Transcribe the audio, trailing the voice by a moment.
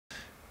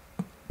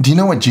Do you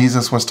know what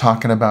Jesus was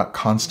talking about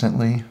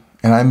constantly?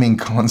 And I mean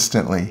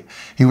constantly.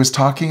 He was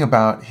talking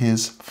about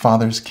his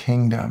Father's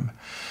kingdom,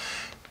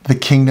 the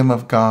kingdom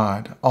of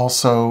God.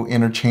 Also,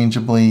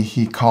 interchangeably,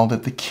 he called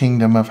it the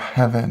kingdom of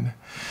heaven.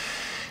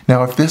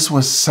 Now, if this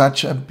was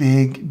such a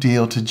big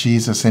deal to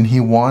Jesus and he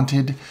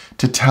wanted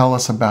to tell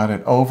us about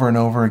it over and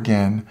over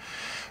again,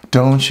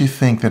 don't you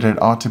think that it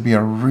ought to be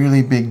a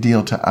really big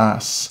deal to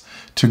us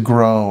to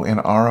grow in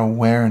our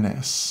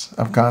awareness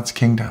of God's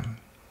kingdom?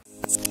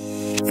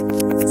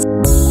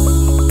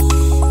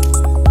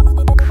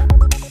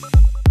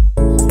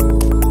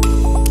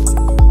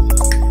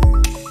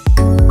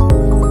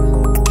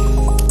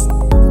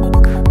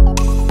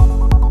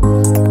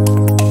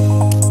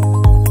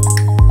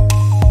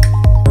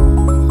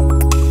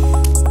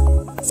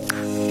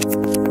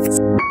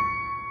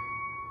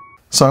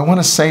 So I want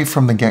to say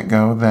from the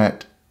get-go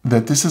that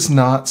this is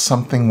not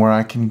something where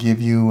I can give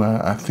you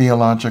a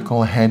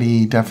theological,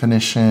 heady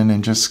definition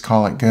and just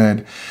call it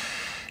good.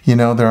 You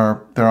know,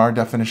 there are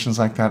definitions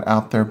like that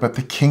out there, but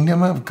the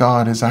kingdom of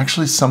God is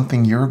actually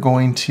something you're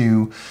going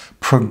to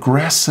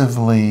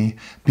progressively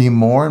be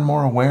more and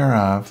more aware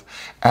of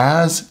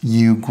as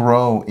you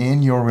grow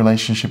in your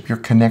relationship, your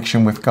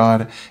connection with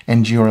God,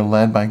 and you are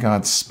led by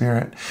God's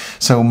Spirit.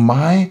 So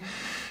my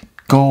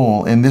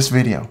goal in this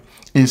video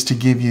is to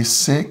give you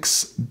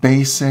 6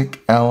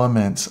 basic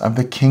elements of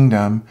the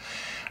kingdom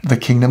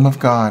of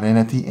God. And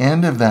at the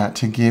end of that,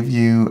 to give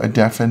you a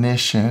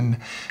definition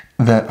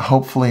that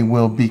hopefully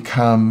will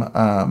become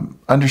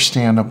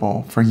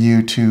understandable for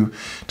you to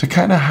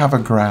kind of have a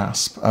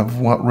grasp of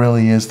what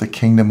really is the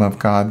kingdom of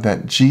God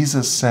that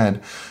Jesus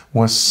said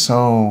was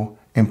so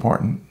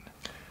important.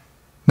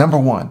 Number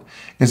 1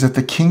 is that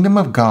the kingdom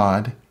of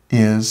God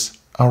is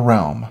a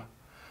realm.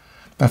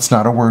 That's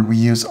not a word we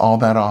use all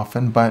that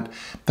often, but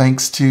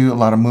thanks to a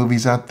lot of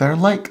movies out there,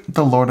 like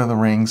The Lord of the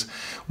Rings,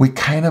 we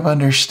kind of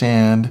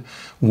understand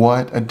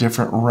what a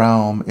different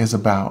realm is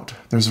about.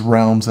 There's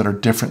realms that are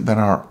different than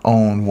our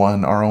own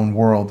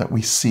world that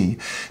we see.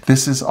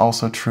 This is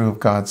also true of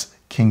God's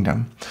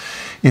kingdom.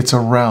 It's a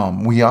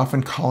realm. We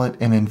often call it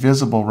an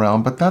invisible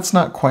realm, but that's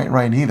not quite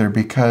right either,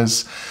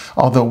 because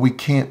although we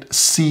can't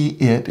see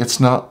it, it's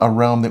not a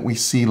realm that we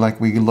see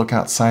like we look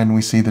outside and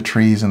we see the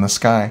trees and the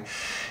sky.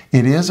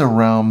 It is a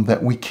realm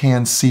that we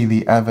can see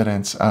the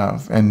evidence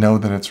of and know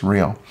that it's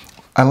real.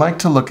 I like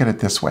to look at it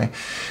this way.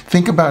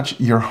 Think about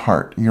your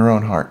heart, your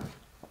own heart.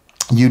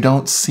 You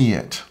don't see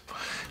it.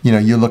 You know,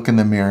 you look in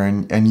the mirror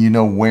and you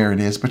know where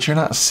it is, but you're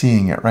not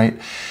seeing it, right?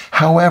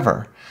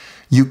 However,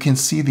 you can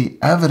see the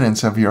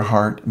evidence of your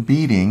heart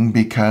beating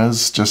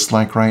because just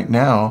like right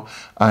now,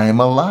 I am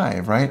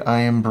alive, right?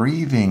 I am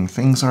breathing.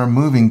 Things are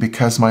moving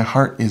because my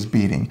heart is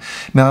beating.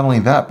 Not only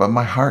that, but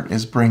my heart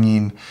is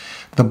bringing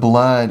the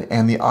blood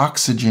and the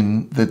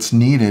oxygen that's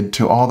needed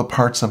to all the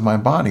parts of my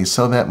body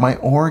so that my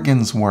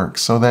organs work,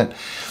 so that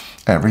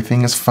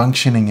everything is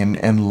functioning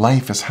and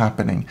life is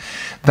happening.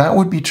 That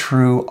would be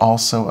true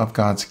also of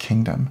God's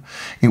kingdom.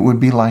 It would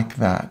be like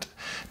that.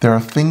 There are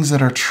things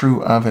that are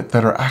true of it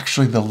that are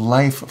actually the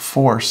life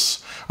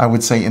force. I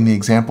would say in the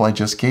example I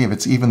just gave,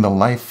 it's even the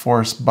life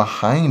force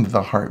behind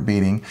the heart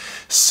beating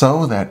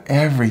so that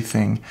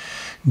everything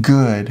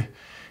good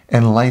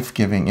and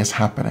life-giving is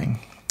happening.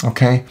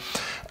 Okay?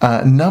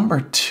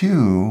 Number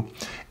 2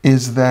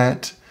 is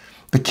that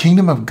the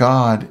kingdom of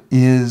God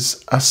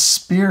is a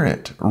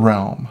spirit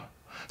realm.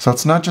 So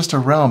it's not just a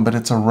realm, but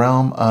it's a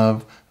realm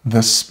of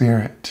the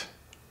Spirit.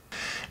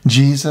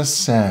 Jesus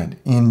said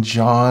in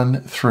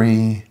John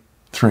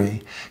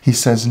 3:3, he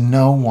says,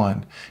 "No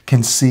one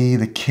can see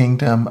the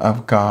kingdom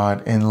of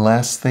God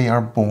unless they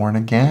are born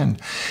again."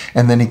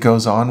 And then he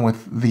goes on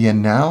with the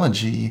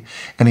analogy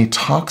and he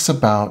talks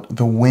about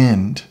the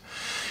wind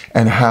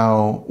and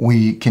how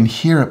we can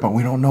hear it, but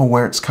we don't know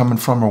where it's coming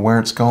from or where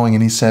it's going.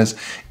 And he says,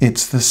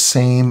 it's the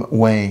same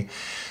way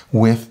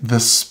with the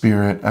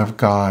Spirit of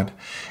God.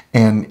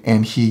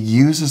 And he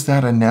uses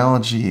that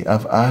analogy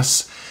of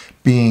us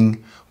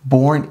being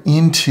born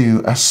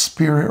into a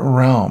spirit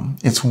realm.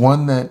 It's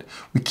one that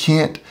we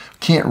can't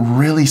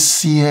really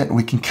see it.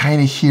 We can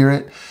kind of hear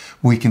it.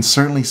 We can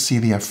certainly see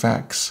the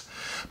effects,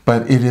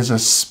 but it is a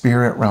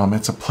spirit realm.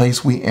 It's a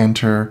place we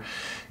enter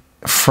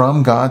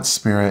from God's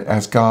Spirit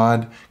as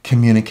God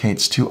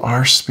communicates to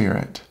our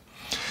spirit.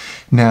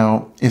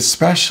 Now,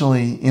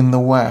 especially in the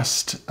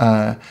West,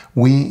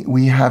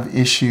 we have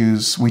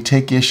issues. We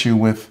take issue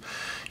with,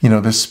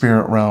 the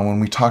spirit realm. When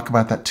we talk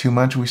about that too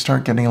much, we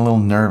start getting a little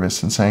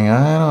nervous and saying,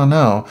 I don't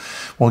know.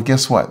 Well,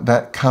 guess what?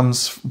 That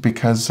comes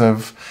because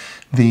of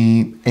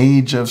the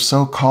age of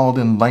so-called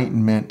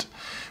enlightenment,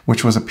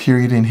 which was a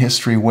period in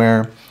history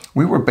where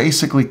we were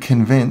basically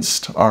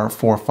convinced, our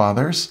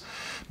forefathers,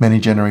 many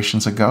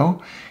generations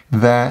ago,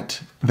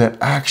 that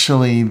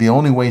actually the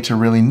only way to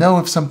really know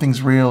if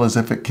something's real is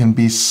if it can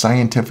be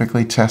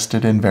scientifically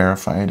tested and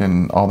verified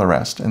and all the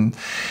rest. And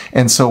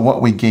so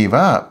what we gave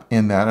up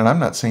in that, and I'm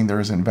not saying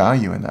there isn't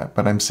value in that,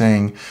 but I'm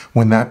saying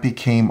when that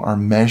became our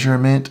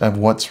measurement of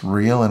what's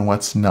real and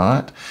what's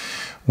not,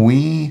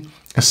 we,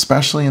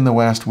 especially in the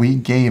West, we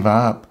gave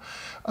up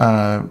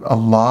a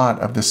lot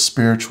of the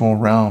spiritual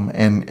realm,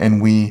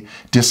 and we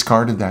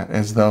discarded that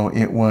as though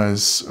it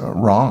was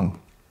wrong.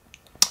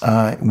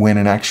 When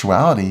in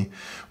actuality,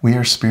 we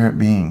are spirit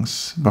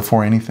beings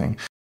before anything.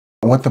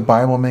 What the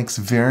Bible makes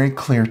very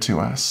clear to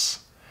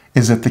us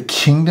is that the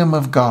kingdom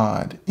of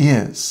God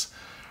is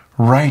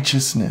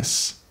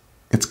righteousness.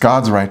 It's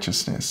God's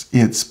righteousness.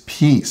 It's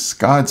peace,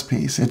 God's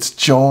peace. It's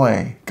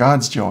joy,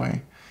 God's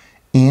joy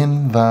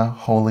in the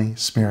Holy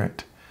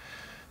Spirit.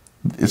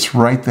 It's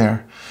right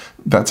there.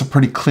 That's a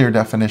pretty clear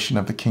definition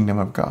of the kingdom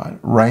of God.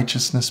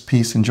 Righteousness,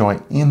 peace, and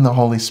joy in the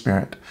Holy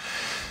Spirit.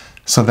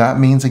 So that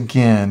means,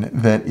 again,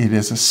 that it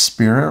is a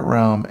spirit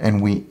realm,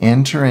 and we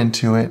enter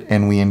into it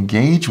and we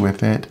engage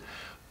with it,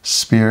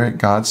 spirit,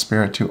 God's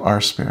spirit to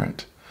our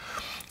spirit.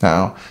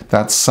 Now,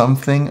 that's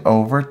something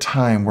over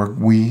time where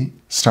we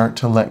start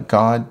to let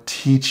God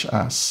teach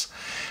us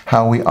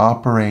how we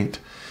operate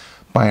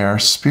by our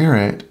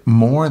spirit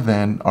more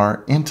than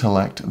our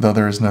intellect, though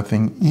there is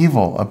nothing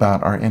evil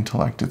about our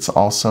intellect. It's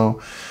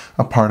also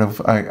a part of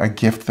a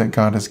gift that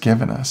God has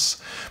given us.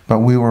 But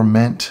we were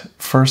meant,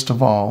 first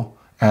of all,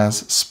 as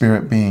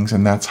spirit beings,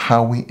 and that's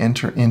how we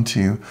enter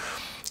into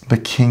the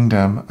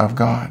kingdom of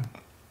God.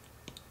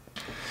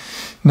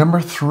 Number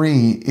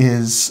 3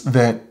 is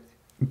that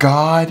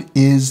God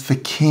is the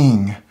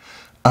king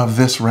of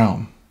this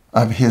realm,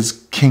 of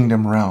his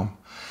kingdom realm.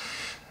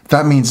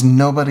 That means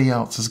nobody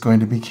else is going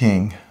to be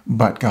king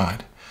but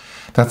God.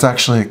 That's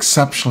actually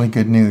exceptionally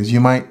good news. You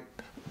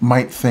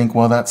might think,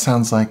 well, that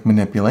sounds like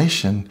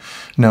manipulation.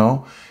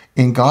 No,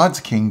 in God's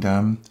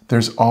kingdom,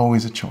 there's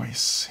always a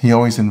choice. He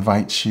always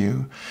invites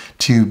you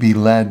to be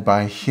led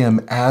by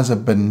him as a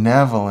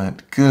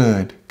benevolent,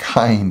 good,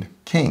 kind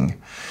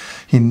king.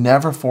 He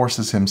never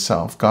forces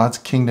himself. God's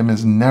kingdom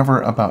is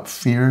never about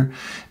fear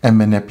and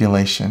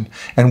manipulation.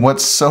 And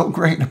what's so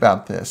great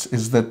about this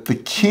is that the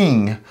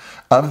king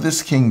of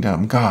this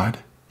kingdom, God,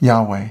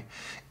 Yahweh,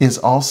 is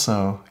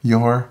also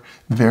your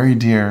very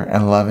dear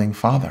and loving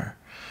Father.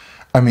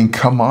 I mean,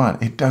 come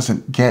on, it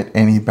doesn't get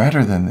any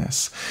better than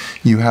this.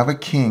 You have a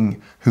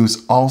king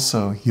who's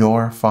also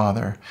your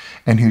Father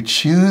and who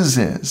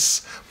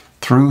chooses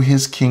through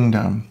his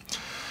kingdom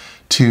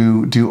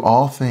to do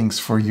all things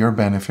for your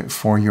benefit,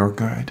 for your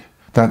good.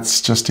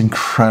 That's just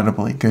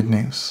incredibly good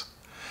news.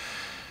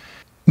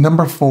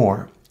 Number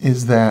 4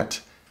 is that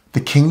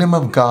the kingdom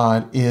of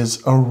God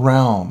is a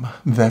realm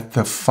that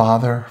the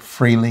Father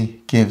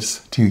freely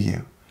gives to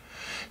you.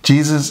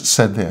 Jesus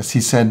said this.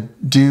 He said,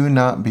 "Do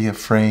not be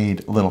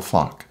afraid, little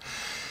flock,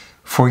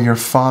 for your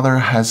Father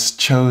has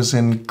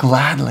chosen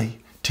gladly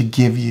to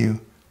give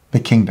you the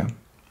kingdom."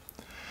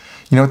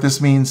 You know what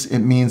this means? It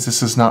means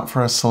this is not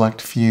for a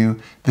select few.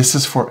 This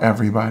is for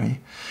everybody.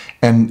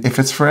 And if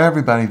it's for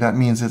everybody, that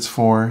means it's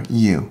for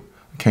you.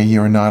 Okay,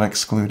 you are not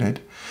excluded.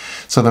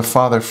 So the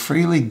Father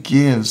freely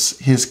gives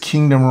his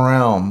kingdom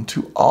realm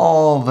to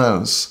all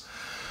those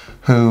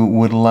who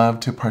would love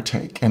to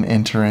partake and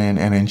enter in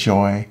and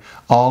enjoy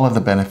all of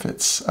the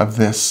benefits of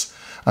this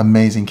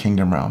amazing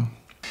kingdom realm.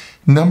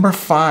 Number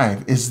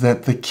 5 is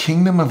that the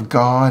kingdom of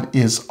God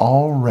is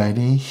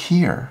already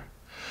here.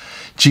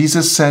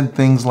 Jesus said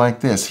things like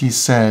this. He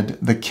said,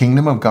 the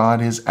kingdom of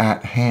God is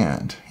at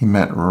hand. He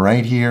meant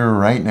right here,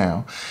 right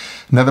now.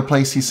 Another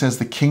place he says,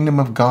 the kingdom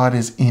of God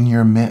is in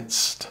your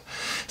midst.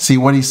 See,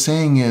 what he's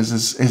saying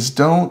is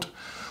don't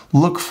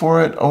look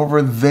for it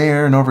over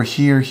there and over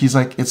here. He's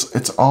like,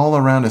 it's all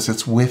around us.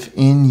 It's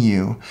within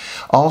you.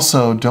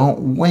 Also,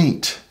 don't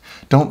wait.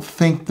 Don't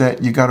think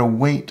that you got to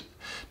wait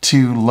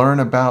to learn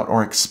about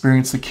or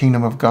experience the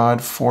kingdom of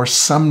God for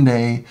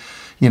someday.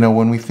 You know,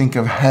 when we think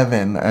of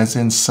heaven as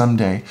in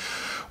someday,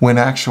 when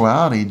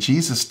actuality,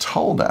 Jesus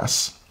told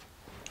us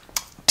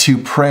to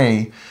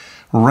pray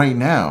right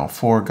now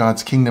for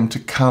God's kingdom to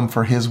come,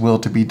 for his will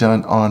to be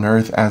done on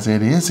earth as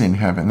it is in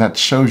heaven. That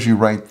shows you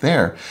right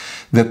there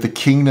that the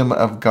kingdom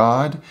of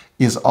God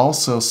is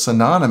also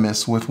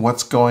synonymous with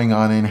what's going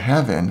on in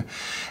heaven.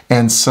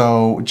 And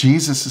so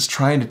Jesus is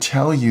trying to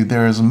tell you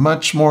there is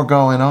much more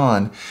going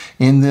on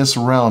in this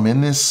realm,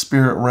 in this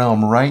spirit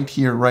realm, right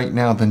here, right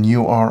now, than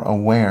you are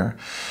aware.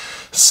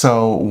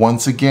 So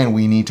once again,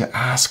 we need to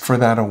ask for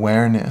that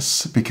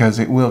awareness because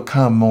it will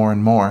come more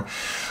and more.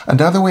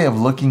 Another way of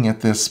looking at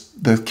this,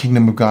 the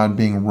kingdom of God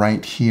being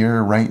right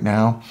here, right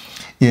now,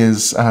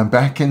 is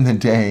back in the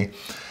day,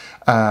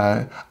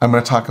 I'm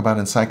going to talk about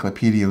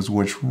encyclopedias,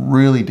 which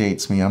really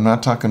dates me. I'm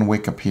not talking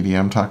Wikipedia.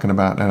 I'm talking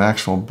about an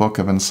actual book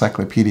of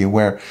encyclopedia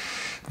where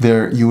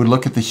you would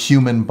look at the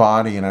human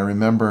body. And I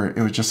remember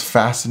it was just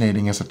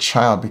fascinating as a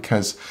child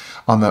because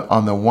on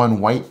the one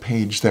white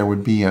page, there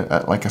would be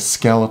like a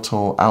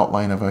skeletal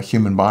outline of a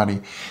human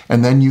body.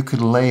 And then you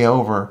could lay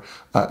over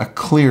a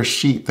clear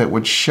sheet that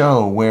would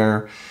show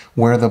where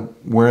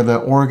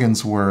the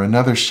organs were,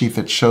 another sheet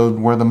that showed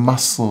where the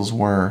muscles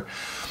were,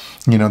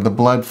 you know, the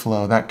blood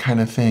flow, that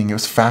kind of thing. It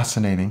was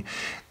fascinating.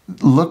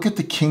 Look at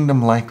the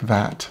kingdom like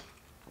that.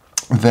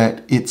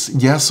 That it's,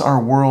 yes, our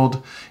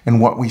world and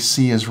what we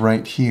see is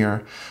right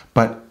here,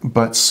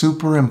 but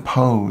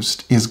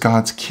superimposed is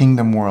God's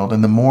kingdom world.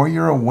 And the more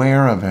you're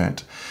aware of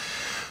it,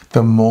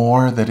 the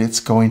more that it's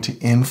going to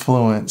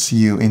influence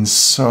you in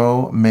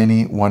so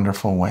many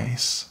wonderful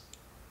ways.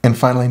 And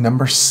finally,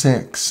 number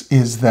 6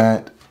 is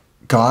that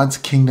God's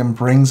kingdom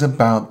brings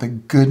about the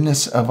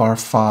goodness of our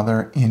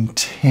Father in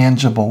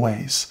tangible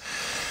ways.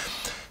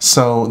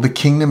 So the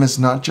kingdom is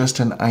not just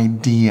an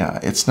idea.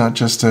 It's not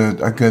just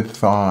a good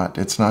thought.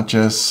 It's not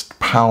just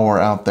power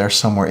out there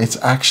somewhere.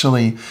 It's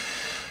actually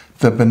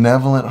the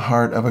benevolent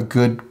heart of a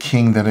good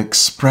king that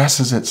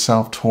expresses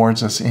itself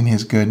towards us in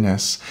his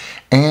goodness.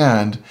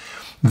 And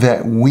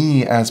that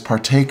we, as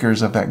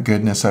partakers of that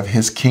goodness of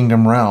his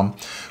kingdom realm,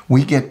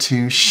 we get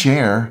to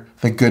share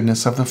the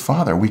goodness of the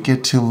Father. We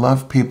get to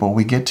love people.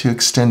 We get to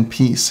extend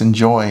peace and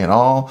joy and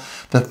all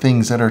the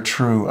things that are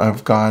true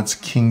of God's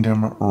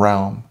kingdom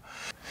realm.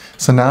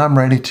 So now I'm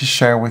ready to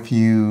share with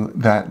you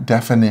that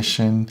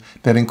definition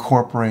that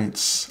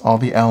incorporates all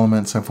the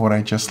elements of what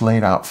I just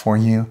laid out for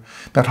you,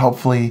 that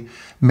hopefully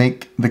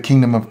make the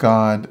kingdom of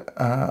God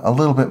a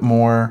little bit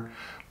more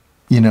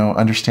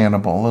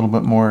understandable, a little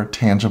bit more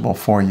tangible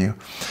for you.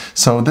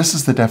 So this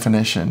is the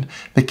definition.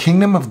 The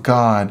kingdom of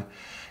God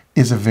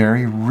is a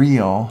very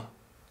real,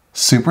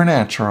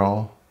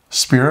 supernatural,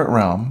 spirit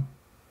realm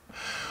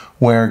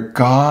where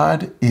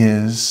God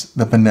is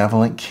the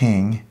benevolent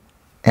king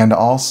and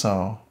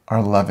also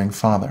our loving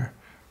Father,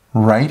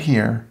 right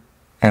here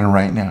and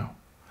right now.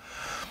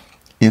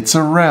 It's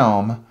a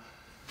realm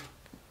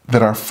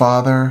that our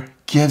Father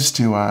gives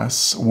to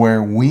us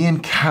where we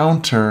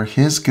encounter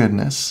his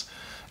goodness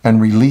and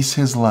release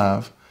his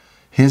love,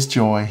 his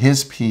joy,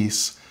 his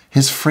peace,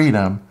 his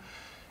freedom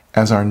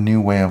as our new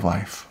way of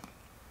life.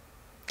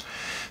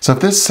 So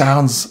if this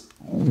sounds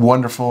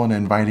wonderful and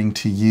inviting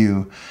to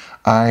you,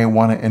 I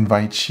want to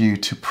invite you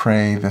to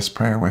pray this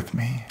prayer with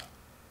me.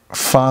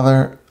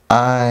 Father,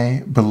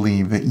 I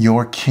believe that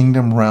your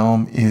kingdom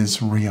realm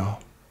is real.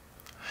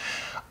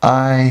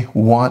 I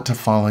want to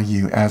follow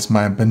you as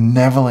my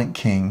benevolent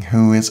king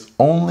who is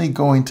only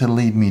going to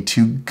lead me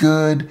to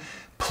good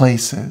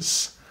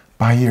places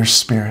by your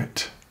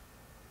Spirit.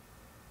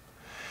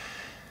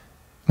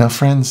 Now,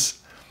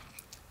 friends,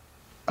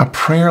 a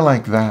prayer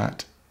like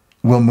that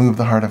will move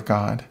the heart of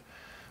God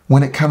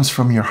when it comes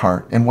from your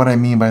heart. And what I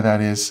mean by that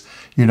is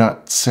you're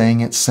not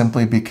saying it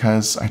simply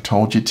because I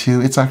told you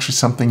to. It's actually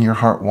something your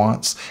heart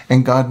wants.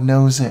 And God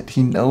knows it.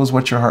 He knows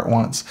what your heart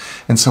wants.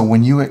 And so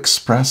when you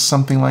express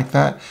something like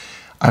that,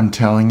 I'm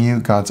telling you,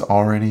 God's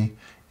already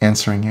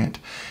answering it.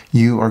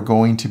 You are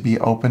going to be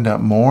opened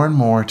up more and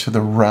more to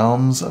the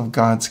realms of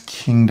God's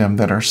kingdom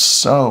that are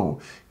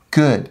so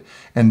good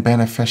and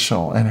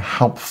beneficial and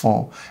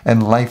helpful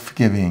and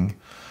life-giving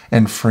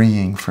and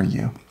freeing for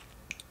you.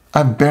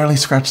 I've barely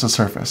scratched the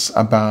surface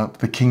about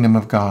the kingdom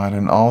of God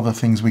and all the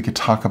things we could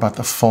talk about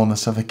the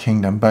fullness of the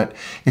kingdom. But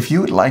if you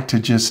would like to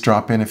just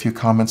drop in a few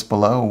comments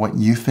below what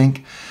you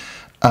think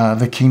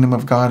the kingdom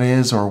of God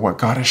is or what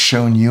God has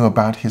shown you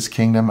about his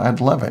kingdom, I'd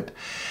love it.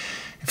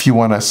 If you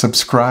want to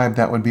subscribe,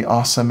 that would be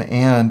awesome.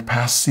 And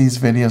pass these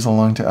videos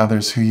along to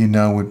others who you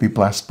know would be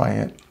blessed by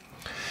it.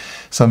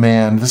 So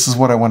man, this is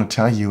what I want to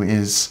tell you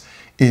is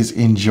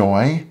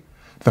enjoy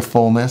the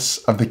fullness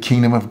of the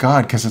kingdom of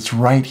God because it's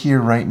right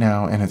here, right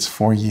now, and it's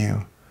for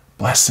you.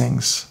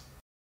 Blessings.